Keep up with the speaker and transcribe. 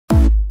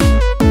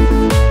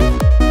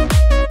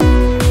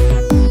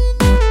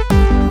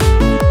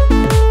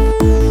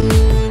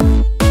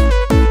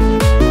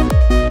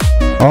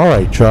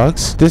Alright,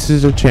 trucks, this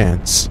is your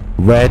chance.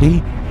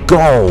 Ready?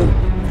 Go!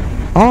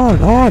 On!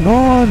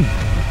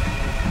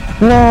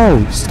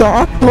 Whoa!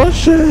 Stop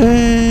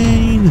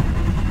pushing!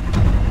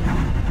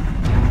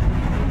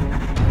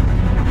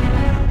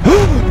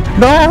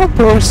 No,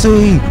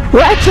 Percy!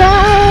 Watch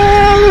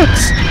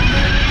out!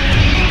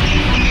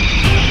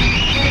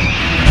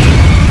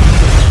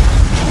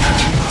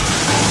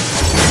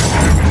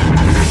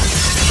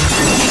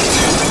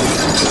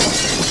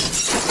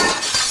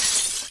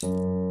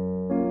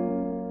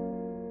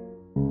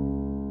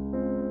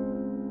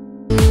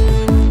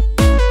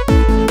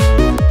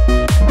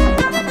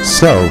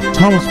 So,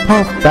 Thomas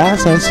pumped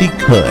fast as he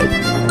could.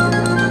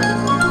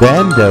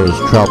 Then there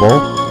was trouble.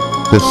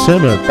 The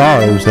simulator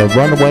thought it was a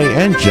runaway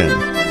engine.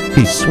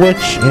 He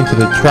switched into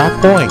the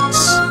trap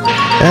points,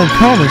 and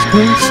Thomas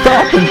couldn't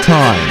stop in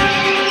time.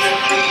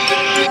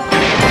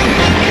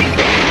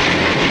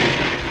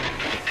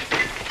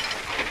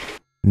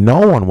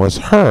 No one was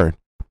hurt,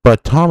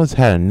 but Thomas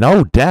had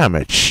no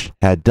damage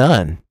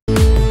done.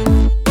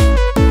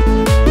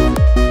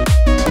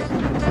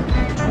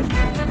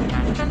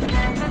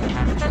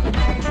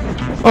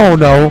 Oh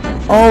no,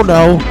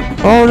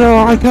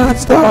 I can't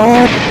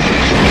stop!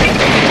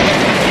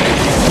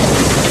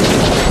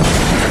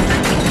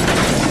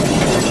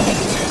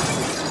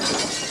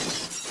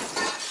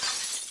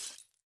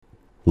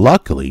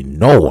 Luckily,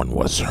 no one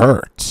was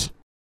hurt.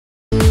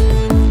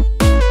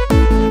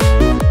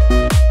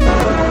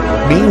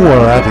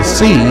 Meanwhile, at the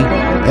sea,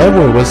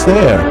 Edward was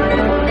there.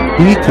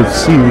 He could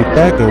see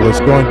Rebecca was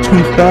going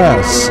too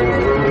fast.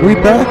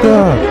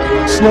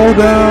 Rebecca, slow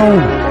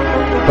down!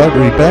 But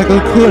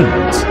Rebecca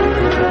couldn't.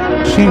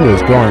 She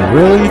was going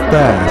really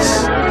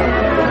fast,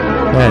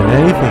 and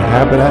anything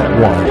happened at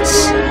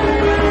once.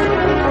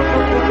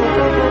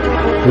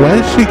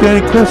 When she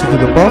got closer to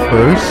the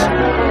buffers,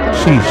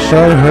 she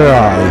shut her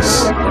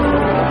eyes.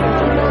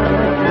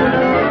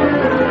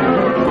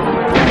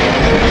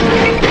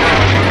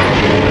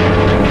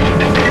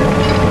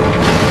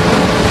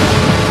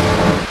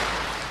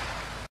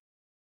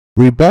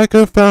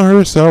 Rebecca found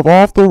herself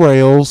off the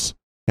rails,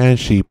 and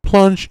she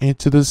plunged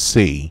into the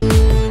sea.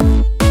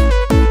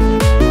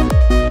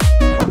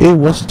 It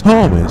was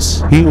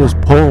Thomas. He was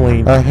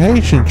pulling a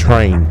Haitian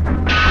train.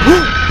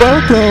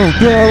 Bunko,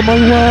 get out of my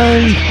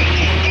way!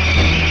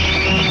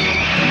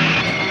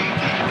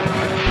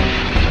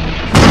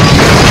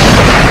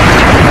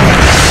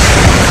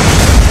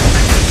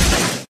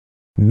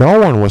 No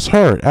one was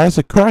hurt as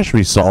a crash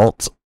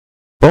result.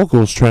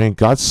 Bunko's train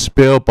got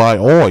spilled by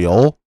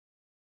oil,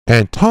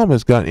 and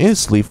Thomas got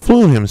instantly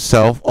flew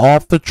himself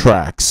off the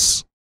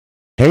tracks.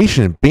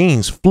 Haitian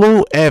beans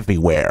flew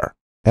everywhere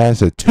as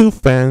the two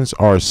fans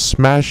are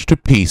smashed to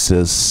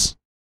pieces.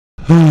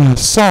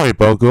 Sorry,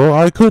 Bunko,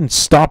 I couldn't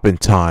stop in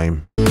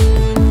time.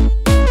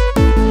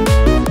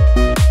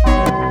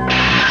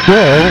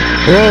 Whoa!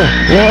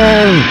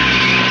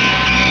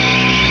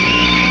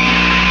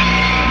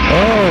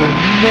 Oh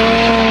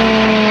no!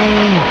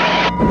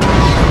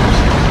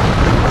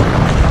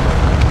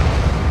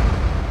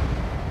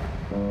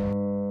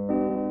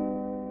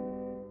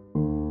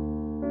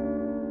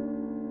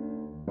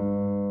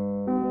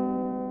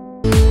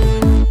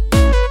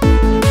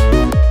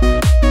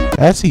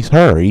 As he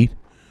hurried,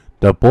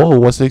 the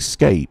bull was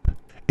escape.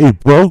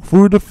 It broke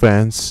through the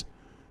fence,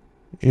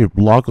 it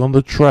blocked on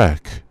the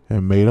track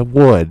and made of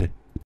wood,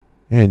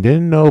 and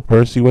didn't know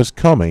Percy was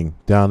coming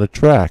down the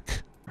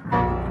track.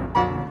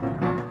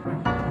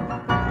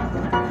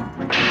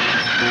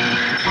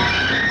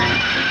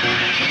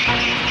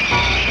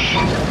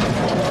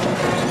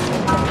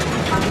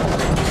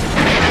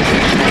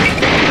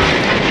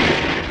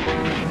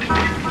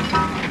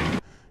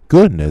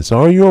 Goodness,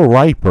 are you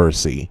alright,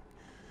 Percy?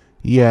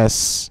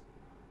 Yes.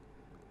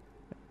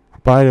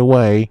 By the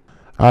way,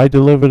 I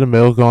delivered the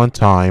milk on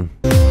time.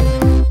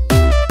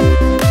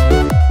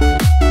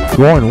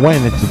 Gordon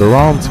went into the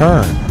wrong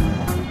turn,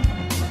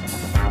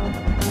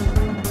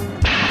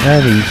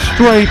 and he's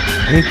straight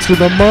into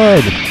the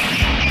mud.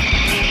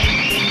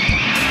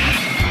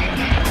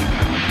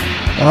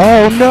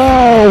 Oh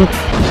no!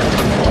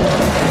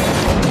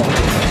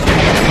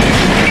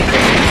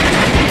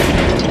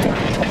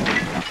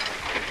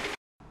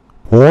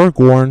 Poor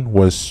Gordon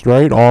was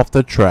straight off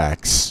the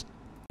tracks.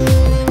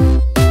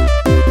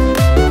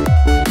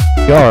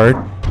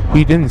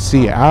 He didn't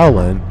see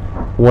Alan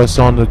was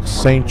on the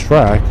same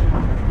track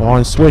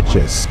on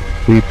switches.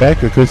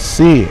 Rebecca could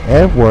see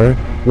Edward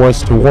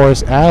was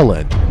towards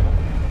Alan.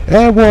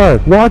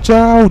 Edward, watch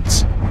out!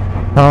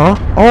 Huh?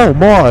 Oh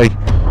my!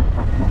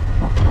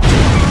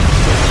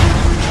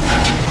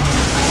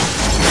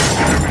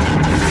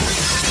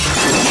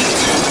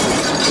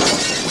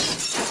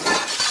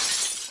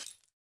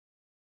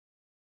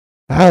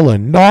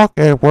 Alan knocked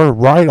Edward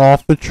right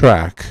off the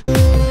track.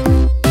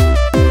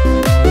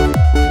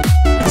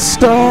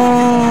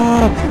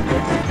 Stop!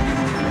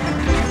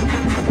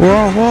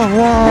 Whoa, whoa,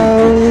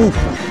 whoa!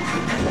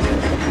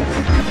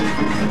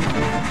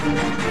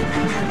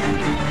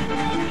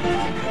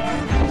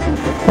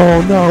 Oh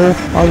no,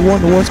 I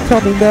wonder what's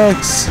coming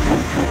next.